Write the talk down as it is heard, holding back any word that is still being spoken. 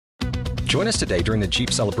Join us today during the Jeep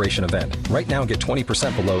Celebration event. Right now, get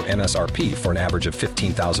 20% below MSRP for an average of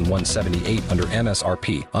 $15,178 under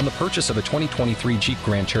MSRP on the purchase of a 2023 Jeep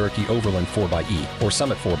Grand Cherokee Overland 4xE or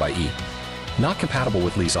Summit 4xE. Not compatible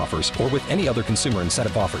with lease offers or with any other consumer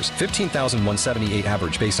incentive offers. $15,178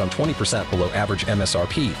 average based on 20% below average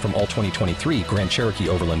MSRP from all 2023 Grand Cherokee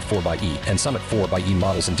Overland 4xE and Summit 4xE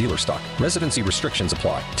models in dealer stock. Residency restrictions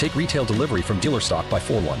apply. Take retail delivery from dealer stock by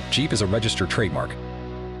 4/1. Jeep is a registered trademark.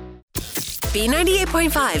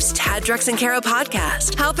 B98.5's Tad, Drex, and Kara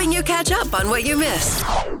podcast, helping you catch up on what you missed.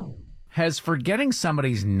 Has forgetting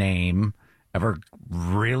somebody's name ever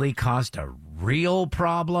really caused a real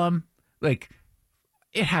problem? Like,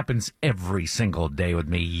 it happens every single day with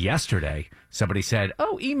me. Yesterday, somebody said,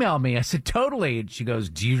 "Oh, email me." I said, "Totally." And she goes,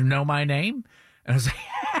 "Do you know my name?" And I was like,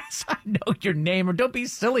 "Yes, I know your name. Or don't be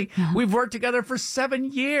silly. We've worked together for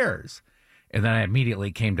 7 years." And then I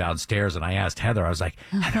immediately came downstairs and I asked Heather. I was like,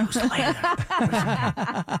 "Heather, who's the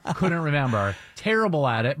lady?" Couldn't remember. Terrible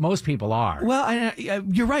at it. Most people are. Well,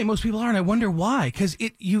 you're right. Most people are, and I wonder why. Because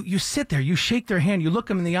you sit there, you shake their hand, you look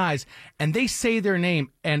them in the eyes, and they say their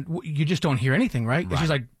name, and you just don't hear anything, right? It's just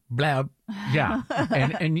like, blah. Yeah.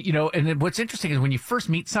 And you know, and then what's interesting is when you first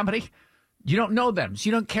meet somebody, you don't know them, so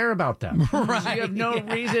you don't care about them. Right. So you have no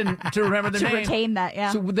reason to remember their name. To retain that,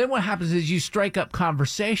 yeah. So then what happens is you strike up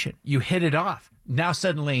conversation. You hit it off. Now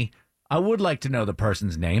suddenly, I would like to know the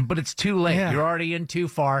person's name, but it's too late. Yeah. You're already in too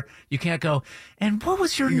far. You can't go, "And what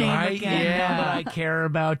was your name Right, again? yeah. Now that I care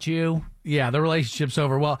about you." Yeah, the relationship's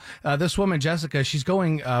over. Well, this woman, Jessica, she's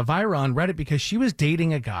going viral on Reddit because she was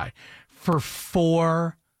dating a guy for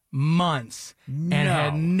 4 months and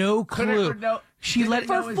had no clue. She let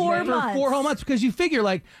For 4 months. For 4 whole months, because you figure,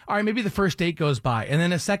 like, all right, maybe the first date goes by, and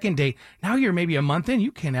then a second date. Now you're maybe a month in.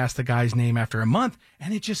 You can't ask the guy's name after a month,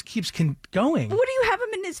 and it just keeps going. What do you have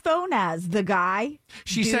him in his phone as? The guy?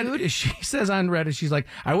 She Dude? says on Reddit, she's like,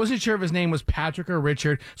 "I wasn't sure if his name was Patrick or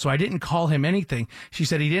Richard, so I didn't call him anything." She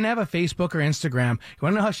said he didn't have a Facebook or Instagram. You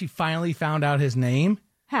want to know how she finally found out his name?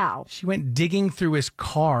 How? She went digging through his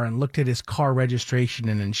car and looked at his car registration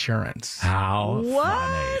and insurance. How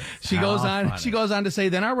funny. She goes on to say,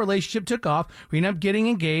 then our relationship took off. We ended up getting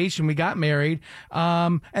engaged and we got married.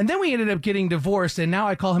 And then we ended up getting divorced, and now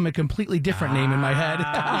I call him a completely different name in my head.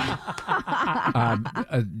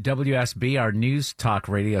 WSB, our news talk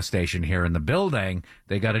radio station here in the building,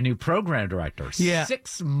 they got a new program director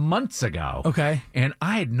 6 months ago. Okay. And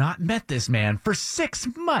I had not met this man for 6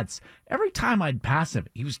 months. Every time I'd pass him,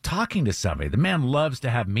 he was talking to somebody. The man loves to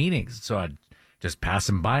have meetings. So I'd just pass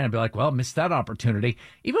him by and I'd be like, well, missed that opportunity.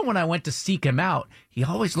 Even when I went to seek him out, he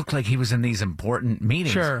always looked like he was in these important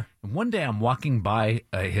meetings. Sure. And one day I'm walking by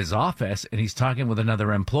his office and he's talking with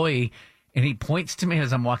another employee and he points to me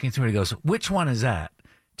as I'm walking through and he goes, "Which one is that?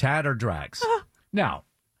 Tad or Drex?" Now,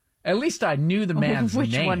 at least I knew the man's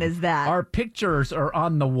Which name. one is that? Our pictures are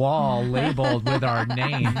on the wall labeled with our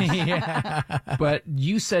names. Yeah. But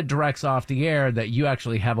you said, Drex, off the air that you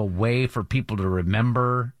actually have a way for people to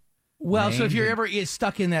remember. Well, so if you're names. ever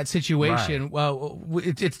stuck in that situation, well,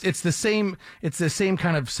 it's the same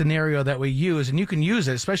kind of scenario that we use, and you can use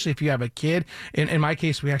it, especially if you have a kid. In my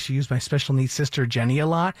case, we actually use my special needs sister Jenny a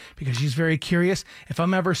lot because she's very curious. If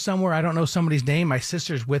I'm ever somewhere I don't know somebody's name, my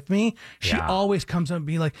sister's with me. She always comes up and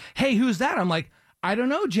be like, "Hey, who's that?" I'm like, "I don't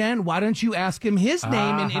know, Jen. Why don't you ask him his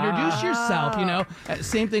name and introduce yourself?" You know,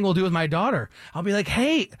 same thing we'll do with my daughter. I'll be like,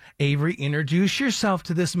 "Hey, Avery, introduce yourself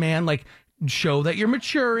to this man. Like, show that you're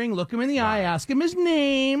maturing. Look him in the eye. Ask him his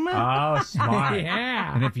name." Oh, smart.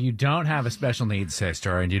 Yeah. And if you don't have a special needs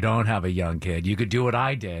sister and you don't have a young kid, you could do what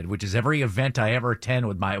I did, which is every event I ever attend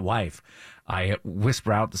with my wife, I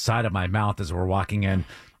whisper out the side of my mouth as we're walking in,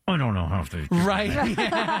 "I don't know how to." Right.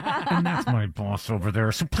 Yeah. And that's my boss over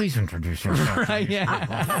there, so please introduce yourself. Right.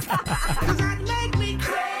 Yeah.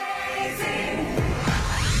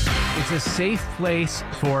 It's a safe place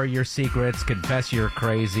for your secrets. Confess you're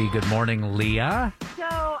crazy. Good morning, Leah. So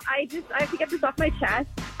I have to get this off my chest.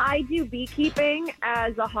 I do beekeeping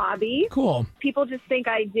as a hobby. Cool. People just think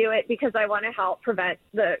I do it because I want to help prevent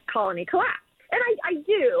the colony collapse. And I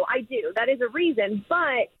do. That is a reason.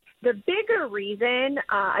 But the bigger reason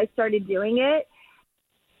I started doing it,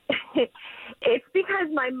 it's because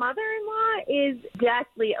my mother-in-law is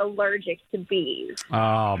deathly allergic to bees.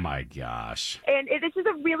 Oh, my gosh. And this is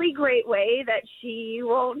a really great way that she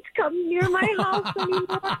won't come near my house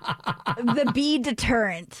anymore. The bee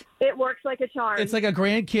deterrent. It works like a charm. It's like a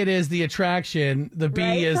grandkid is the attraction. The bee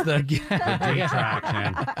Right? is the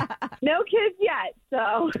Attraction. No kids yet,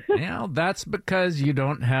 so. Well, that's because you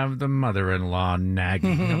don't have the mother-in-law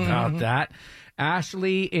nagging about that.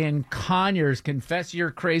 Ashley in Conyers, confess you're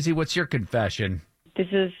crazy. What's your confession? This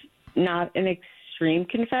is not an extreme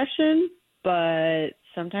confession, but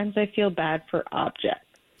sometimes I feel bad for objects.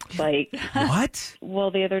 Like, What?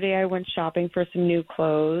 well, the other day I went shopping for some new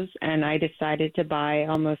clothes and I decided to buy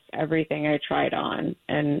almost everything I tried on.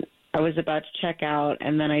 And I was about to check out,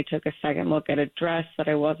 and then I took a second look at a dress that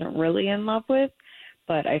I wasn't really in love with,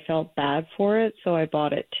 but I felt bad for it, so I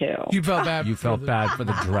bought it too. You felt bad. You felt bad for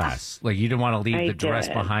the dress. Like you didn't want to leave I the dress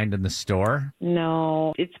did. behind in the store?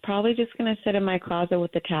 No, it's probably just going to sit in my closet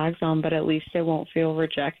with the tags on, but at least it won't feel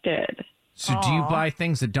rejected. So do you buy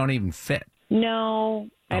things that don't even fit? No,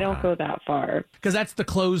 I don't go that far. Because that's the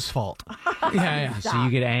clothes' fault. Yeah. So you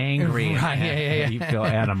get angry. Right, yeah. You feel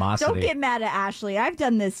animosity. Don't get mad at Ashley. I've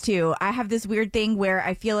done this too. I have this weird thing where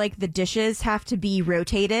I feel like the dishes have to be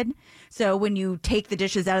rotated. So when you take the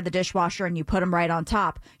dishes out of the dishwasher and you put them right on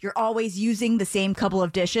top, you're always using the same couple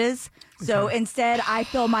of dishes. So instead, I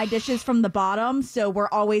fill my dishes from the bottom. So we're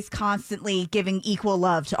always constantly giving equal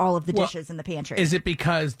love to all of the dishes in the pantry. Is it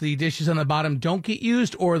because the dishes on the bottom don't get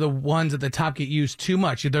used, or the ones at the top get used too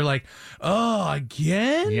much? They're like, oh,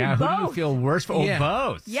 again? Yeah, who do you Both. feel worse for? Yeah.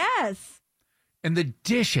 Oh, both. Yes. And the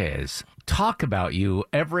dishes talk about you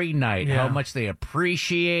every night, Yeah. how much they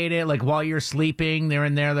appreciate it. Like while you're sleeping, they're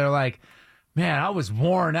in there, they're like, man, I was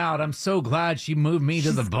worn out. I'm so glad she moved me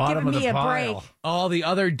to the bottom of giving the me a pile. break. All the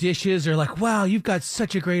other dishes are like, wow, you've got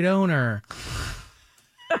such a great owner.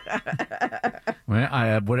 Well,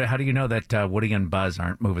 how do you know that Woody and Buzz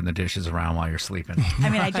aren't moving the dishes around while you're sleeping? I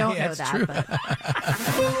mean, I don't Yeah, know it's that. true. But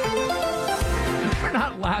We're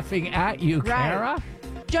not laughing at you, Right. Kara.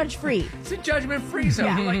 judge free. It's a judgment-free zone.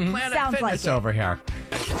 Yeah. Like Planet Sounds Fitness like it. over here.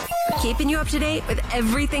 Keeping you up to date with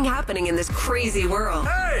everything happening in this crazy world.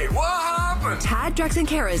 Hey, what happened? Tad, Drex, and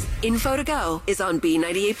Kara's Info to Go is on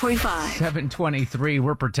B98.5. 723,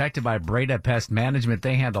 we're protected by Breda Pest Management.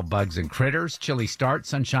 They handle bugs and critters. Chilly start,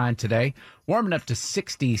 sunshine today. Warming up to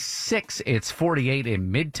 66. It's 48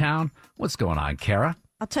 in Midtown. What's going on, Kara?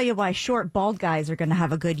 I'll tell you why short, bald guys are going to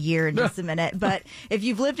have a good year in just a minute. But if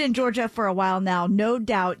you've lived in Georgia for a while now, no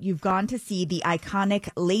doubt you've gone to see the iconic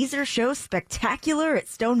laser show spectacular at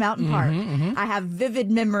Stone Mountain Park. I have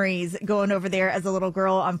vivid memories going over there as a little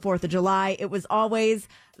girl on 4th of July. It was always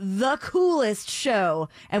the coolest show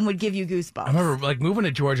and would give you goosebumps. I remember like moving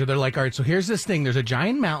to Georgia. They're like, all right, so here's this thing. There's a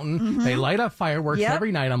giant mountain. They light up fireworks Yep.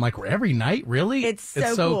 every night. I'm like, every night? Really? It's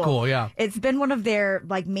so cool. Yeah. It's been one of their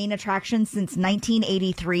like main attractions since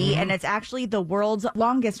 1983, and it's actually the world's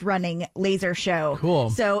longest running laser show. Cool.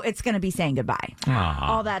 So it's going to be saying goodbye.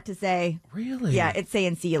 All that to say, Really? yeah, it's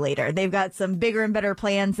saying see you later. They've got some bigger and better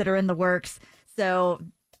plans that are in the works. So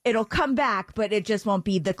it'll come back, but it just won't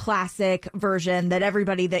be the classic version that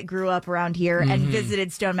everybody that grew up around here and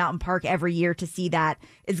visited Stone Mountain Park every year to see that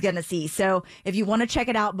is going to see. So if you want to check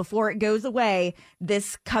it out before it goes away,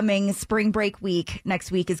 this coming spring break week, next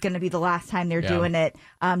week is going to be the last time they're doing it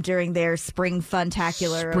during their spring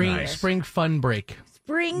funtacular. Spring fun break.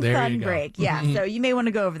 Spring There fun you go. break. Yeah. So you may want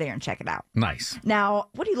to go over there and check it out. Nice. Now,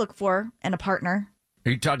 what do you look for in a partner? Are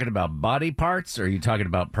you talking about body parts or are you talking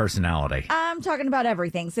about personality? I'm talking about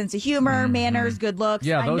everything. Sense of humor, manners, good looks.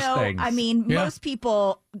 Yeah, I those know, things. I mean, Yeah. most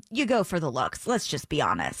people, you go for the looks. Let's just be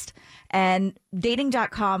honest. And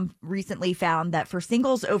dating.com recently found that for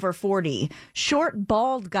singles over 40, short,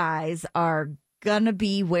 bald guys are going to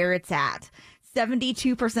be where it's at.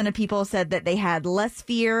 72% of people said that they had less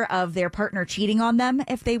fear of their partner cheating on them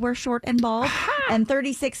if they were short and bald. And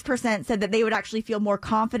 36% said that they would actually feel more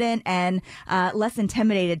confident and less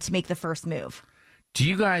intimidated to make the first move. Do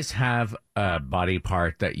you guys have a body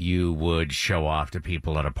part that you would show off to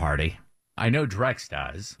people at a party? I know Drex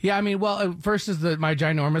does. Yeah, I mean, well, first is my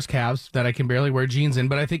ginormous calves that I can barely wear jeans in.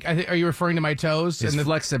 But I think are you referring to my toes? His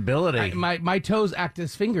flexibility. My toes act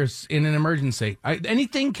as fingers in an emergency.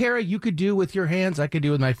 Anything, Kara, you could do with your hands, I could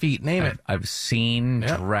do with my feet. Name it. I've seen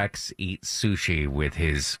Yep. Drex eat sushi with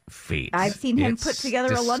his feet. I've seen him It's put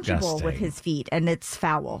together a Lunchable disgusting. with his feet, and it's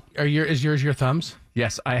foul. Is yours your thumbs?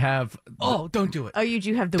 Yes, I have Oh, don't do it. Oh, you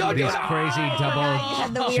do have the Don't weird. these crazy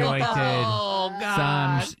had the double weird jointed Oh,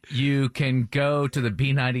 God. thumbs. You can go to the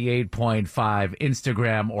B98.5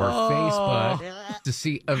 Instagram or Facebook to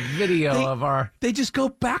see a video of our. They just go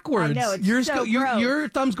backwards. I know, it's Yours so your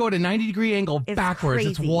gross. thumbs go at a 90-degree angle It's backwards.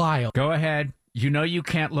 It's crazy. wild. Go ahead. You know you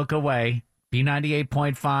can't look away.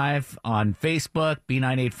 B98.5 on Facebook,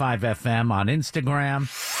 B985 FM on Instagram.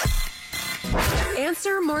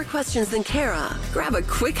 Answer more questions than Kara. Grab a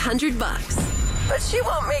quick $100. but she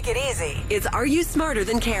won't make it easy. It's Are You Smarter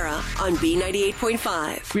Than Kara on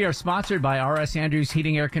B98.5. We are sponsored by R.S. Andrews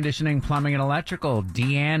Heating, Air Conditioning, Plumbing, and Electrical.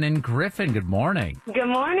 Deanne and Griffin, good morning. Good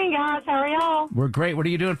morning, guys. How are y'all? We're great. What are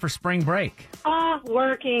you doing for spring break?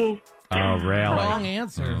 Working. Oh, really? Wrong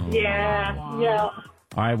answer. Yeah.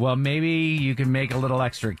 All right, well, maybe you can make a little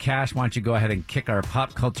extra cash. Why don't you go ahead and kick our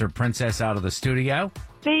pop culture princess out of the studio?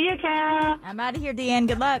 See you, Kara. I'm out of here, Deanne.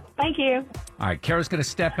 Good luck. Thank you. All right, Kara's going to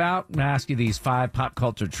step out and ask you these 5 pop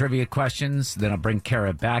culture trivia questions. Then I'll bring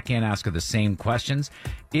Kara back in, ask her the same questions.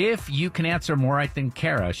 If you can answer more right than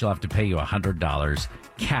Kara, she'll have to pay you $100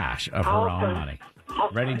 cash of her own money.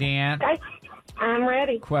 Ready, Deanne? Okay. I'm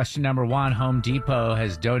ready. Question number 1. Home Depot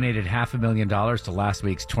has donated $500,000 to last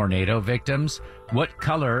week's tornado victims. What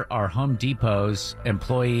color are Home Depot's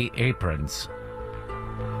employee aprons?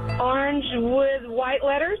 Orange with white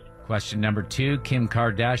letters. Question number 2. Kim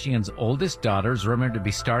Kardashian's oldest daughter is rumored to be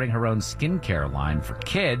starting her own skincare line for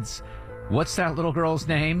kids. What's that little girl's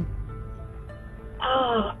name?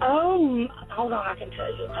 Hold on, I can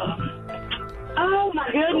tell you. Oh, my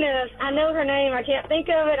goodness. I know her name. I can't think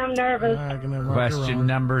of it. I'm nervous. Question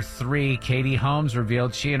number 3. Katie Holmes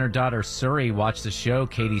revealed she and her daughter Suri watched the show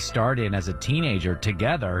Katie starred in as a teenager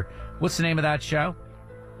together. What's the name of that show?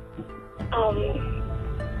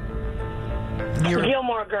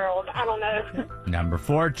 Gilmore Girls. I don't know. Number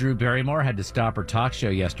 4. Drew Barrymore had to stop her talk show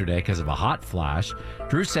yesterday because of a hot flash.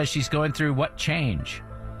 Drew says she's going through what change?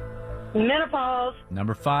 Menopause.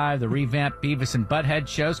 Number 5. The revamped Beavis and Butthead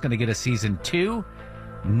show is going to get a season 2.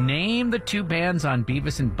 Name the 2 bands on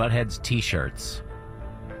Beavis and Butthead's t-shirts.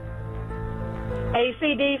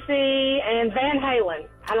 AC/DC and Van Halen.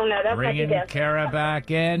 I don't know. That's what you Bringing guess. Kara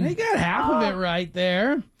back in. You got half of it right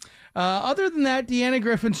there. Other than that, Deanna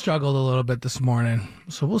Griffin struggled a little bit this morning.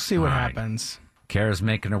 So we'll see what happens. Kara's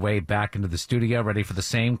making her way back into the studio, ready for the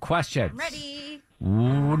same questions. Ready.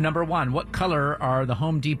 Ooh, number 1. What color are the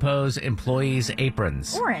Home Depot's employees'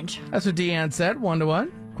 aprons? Orange. That's what Deanne said.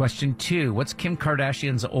 1-1. Question 2. What's Kim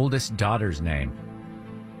Kardashian's oldest daughter's name?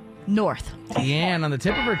 North. Deanne, on the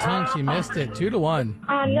tip of her tongue, she missed it. 2-1.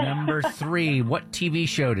 Number 3. What TV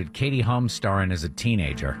show did Katie Holmes star in as a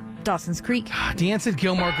teenager? Dawson's Creek. Deanne said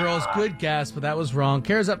Gilmore Girls. Good guess, but that was wrong.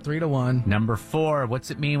 Kara's up 3-1. Number 4.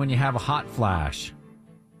 What's it mean when you have a hot flash?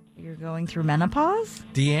 You're going through menopause?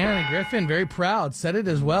 Deanna Griffin, very proud, said it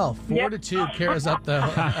as well. 4-2. Kara's up though.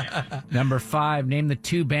 Number 5. Name the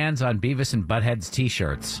 2 bands on Beavis and Butthead's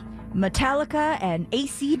t-shirts. Metallica and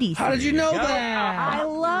AC/DC. How did you know that? I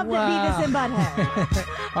love the Beavis and Butthead.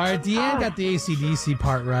 All right, Deanne got the AC/DC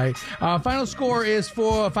part right. Final score is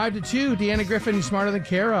 5-2. Deanna Griffin, you smarter than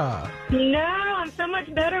Kara. No, I'm so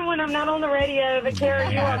much better when I'm not on the radio. But Kara,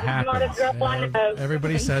 you are the smartest girl I know.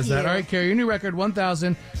 Everybody says that. All right, Kara, your new record,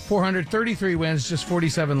 1,433 wins, just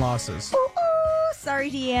 47 losses. Ooh, sorry,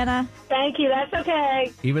 Deanna. Thank you. That's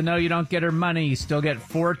okay. Even though you don't get her money, you still get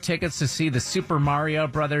 4 tickets to see the Super Mario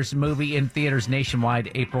Brothers movie in theaters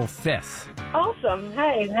nationwide April 5th. Awesome.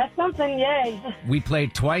 Hey, that's something. Yay. We play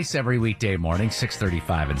twice every weekday morning,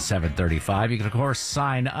 6:35 and 7:35. You can, of course,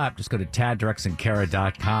 sign up. Just go to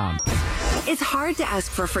taddrexandkara.com. It's hard to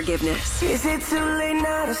ask for forgiveness. Is it too late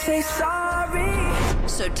now to say sorry?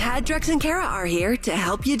 So Tad, Drex, and Kara are here to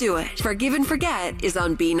help you do it. Forgive and Forget is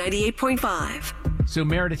on B98.5. So,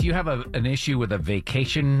 Meredith, you have an issue with a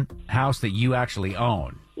vacation house that you actually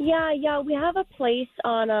own. Yeah. We have a place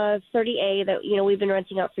on 30A that, we've been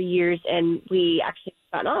renting out for years, and we actually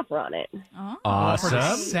got an offer on it. Awesome. Offer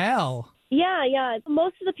to sell. Yeah.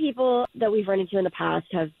 Most of the people that we've run into in the past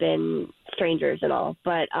have been strangers and all.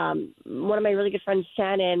 But one of my really good friends,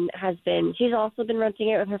 Shannon, she's also been renting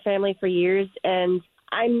it with her family for years. And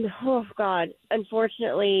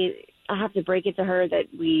unfortunately, I have to break it to her that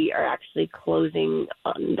we are actually closing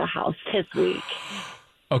on the house this week.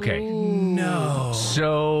 Okay. No.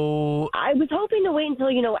 So I was hoping to wait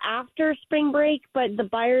until, after spring break, but the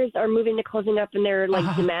buyers are moving to closing up and they're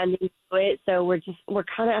demanding it. So we're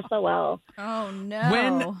kind of SOL. Oh, no.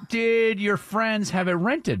 when did your friends have it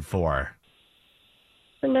rented for?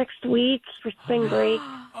 For next week, for spring break.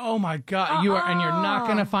 Oh my God! You're not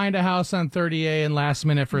going to find a house on 30A in last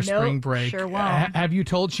minute for spring break. Sure won't. Have you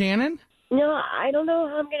told Shannon? No, I don't know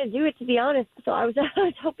how I'm going to do it, to be honest. So I was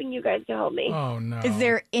hoping you guys could help me. Oh no! Is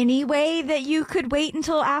there any way that you could wait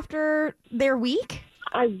until after their week?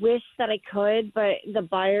 I wish that I could, but the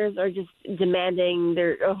buyers are just demanding.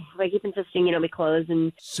 They keep insisting, we close.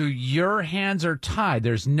 And So your hands are tied.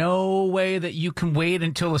 There's no way that you can wait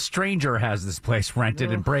until a stranger has this place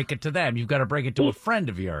rented and break it to them. You've got to break it to a friend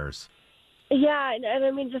of yours. Yeah, and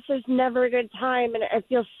I mean, just there's never a good time, and it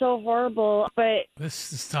feels so horrible. But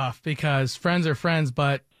This is tough because friends are friends,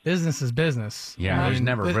 but business is business. Yeah, there's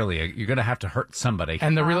never really you're going to have to hurt somebody.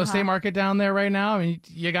 And the real estate market down there right now, I mean,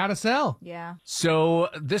 you got to sell. Yeah. So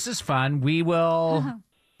this is fun. We will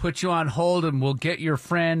put you on hold and we'll get your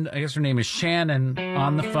friend, I guess her name is Shannon,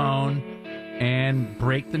 on the phone and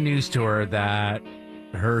break the news to her that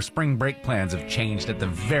her spring break plans have changed at the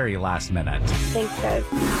very last minute. Thanks,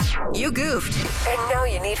 guys. You goofed, and now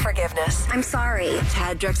you need forgiveness. I'm sorry.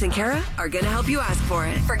 Tad, Drex, and Kara are going to help you ask for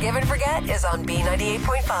it. Forgive and Forget is on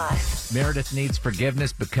B98.5. Meredith needs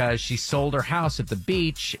forgiveness because she sold her house at the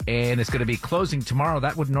beach and it's going to be closing tomorrow.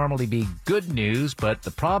 That would normally be good news, but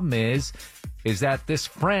the problem is that this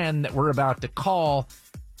friend that we're about to call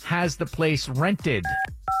has the place rented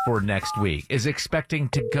for next week, is expecting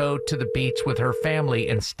to go to the beach with her family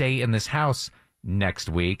and stay in this house next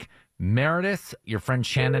week. Meredith, your friend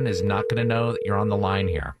Shannon is not going to know that you're on the line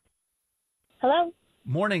here. Hello?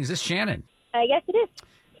 Morning, is this Shannon? Yes, it is.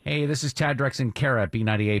 Hey, this is Tad, Drex, and Kara at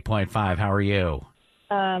B98.5. How are you?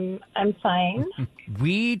 I'm fine.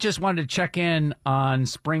 We just wanted to check in on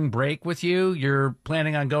spring break with you. You're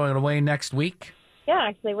planning on going away next week? Yeah,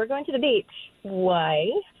 actually, we're going to the beach. Why?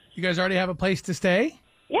 You guys already have a place to stay?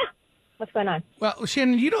 Yeah. What's going on? Well,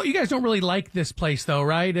 Shannon, you guys don't really like this place, though,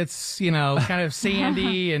 right? It's, kind of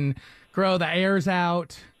sandy and the air's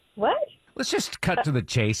out. What? Let's just cut to the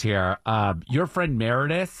chase here. Your friend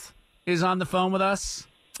Meredith is on the phone with us,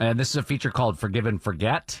 and this is a feature called Forgive and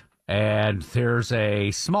Forget. And there's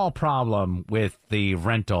a small problem with the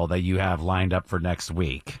rental that you have lined up for next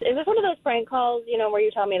week. Is this one of those prank calls, where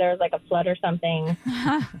you tell me there was like a flood or something?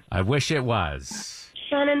 I wish it was.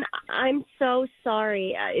 Shannon, I'm so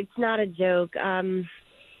sorry. It's not a joke.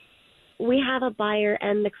 We have a buyer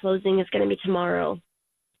and the closing is going to be tomorrow.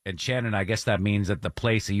 And Shannon, I guess that means that the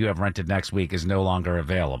place that you have rented next week is no longer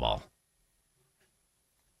available.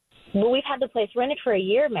 Well, we've had the place rented for a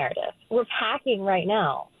year, Meredith. We're packing right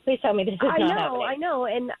now. Please tell me this is not happening. I know,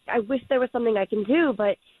 and I wish there was something I can do,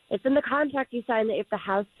 but it's in the contract you signed that if the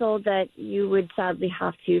house sold that you would sadly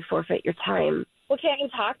have to forfeit your time. Well, can't you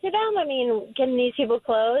talk to them? I mean, can these people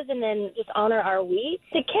close and then just honor our week?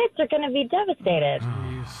 The kids are going to be devastated.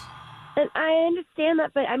 And I understand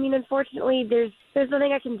that, but I mean, unfortunately, there's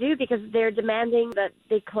nothing I can do because they're demanding that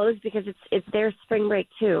they close because it's their spring break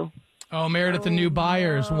too. Oh, Meredith, the new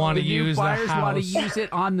buyers want to use the house. The new buyers want to use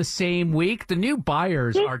it on the same week? The new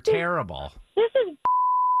buyers are terrible. This is...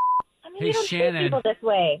 I mean, you don't treat people this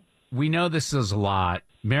way. We know this is a lot.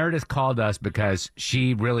 Meredith called us because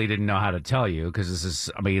she really didn't know how to tell you because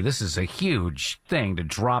this is a huge thing to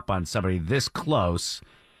drop on somebody this close.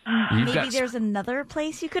 Maybe there's another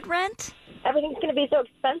place you could rent? Everything's going to be so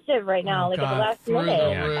expensive right now, at the last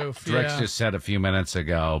minute. Drex just said a few minutes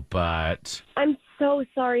ago, but... I'm so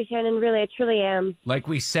sorry, Shannon. Really, I truly am. Like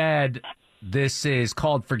we said, this is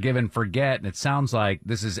called Forgive and Forget, and it sounds like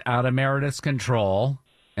this is out of Meredith's control,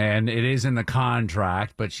 and it is in the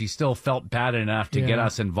contract, but she still felt bad enough to get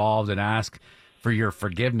us involved and ask for your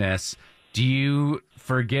forgiveness. Do you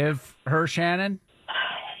forgive her, Shannon?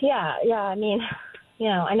 Yeah. I mean,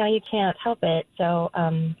 I know you can't help it, so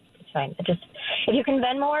it's fine. If you can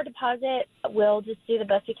Venmo our deposit, we'll just do the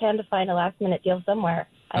best we can to find a last-minute deal somewhere.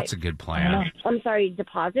 That's a good plan. I'm sorry,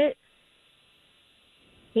 deposit?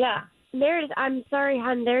 Yeah. Meredith, I'm sorry,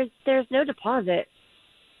 hon. There's no deposit.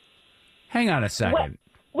 Hang on a second.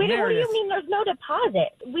 Wait, what do you mean there's no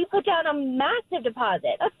deposit? We put down a massive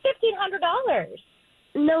deposit. That's $1,500.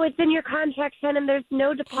 No, it's in your contract, Shannon. There's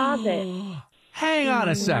no deposit. Hang on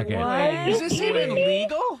a second. What? Is this even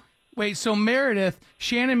legal? Wait, so Meredith,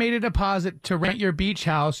 Shannon made a deposit to rent your beach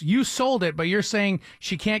house. You sold it, but you're saying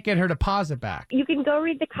she can't get her deposit back. You can go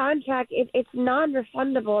read the contract. It's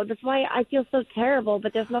non-refundable. That's why I feel so terrible,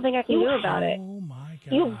 but there's nothing I can do about it. Oh, my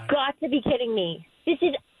God. You've got to be kidding me. This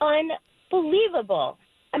is unbelievable.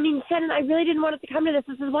 I mean, Shannon, I really didn't want it to come to this.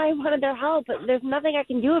 This is why I wanted their help, but there's nothing I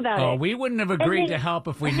can do about it. Oh, we wouldn't have agreed to help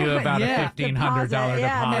if we knew about a $1,500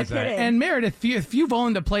 deposit. And Meredith, if you've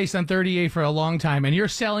owned a place on 38 for a long time and you're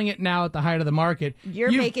selling it now at the height of the market, you're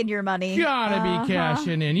making your money. You gotta be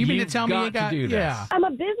cashing in. You mean to tell me you got to do this? Yeah. I'm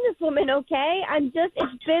a businesswoman, okay?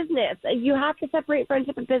 It's business. You have to separate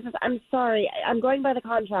friendship and business. I'm sorry. I'm going by the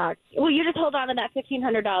contract. Well, you just hold on to that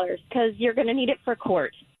 $1,500 because you're going to need it for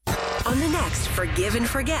court. On the next Forgive and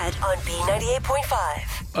Forget on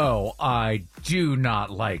B98.5. Oh, I do not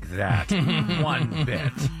like that one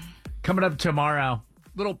bit. Coming up tomorrow,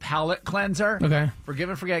 little palate cleanser. Okay. Forgive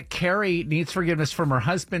and Forget. Carrie needs forgiveness from her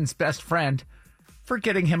husband's best friend for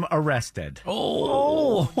getting him arrested.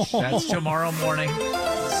 Oh. That's tomorrow morning.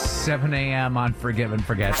 7 a.m. on Forgive and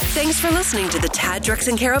Forget. Thanks for listening to the Tad, Drex,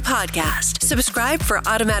 and Kara podcast. Subscribe for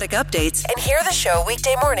automatic updates and hear the show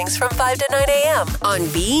weekday mornings from 5 to 9 a.m. on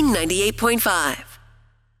B98.5.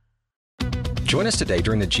 Join us today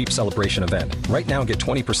during the Jeep Celebration event. Right now, get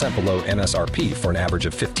 20% below MSRP for an average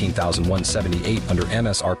of $15,178 under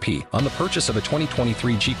MSRP on the purchase of a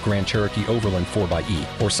 2023 Jeep Grand Cherokee Overland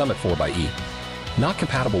 4xE or Summit 4xE. Not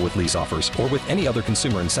compatible with lease offers or with any other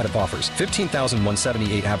consumer incentive offers.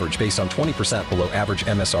 $15,178 average based on 20% below average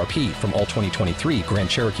MSRP from all 2023 Grand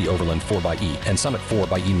Cherokee Overland 4xE and Summit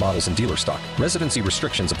 4xE models in dealer stock. Residency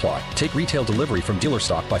restrictions apply. Take retail delivery from dealer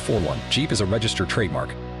stock by 4/1. Jeep is a registered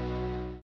trademark.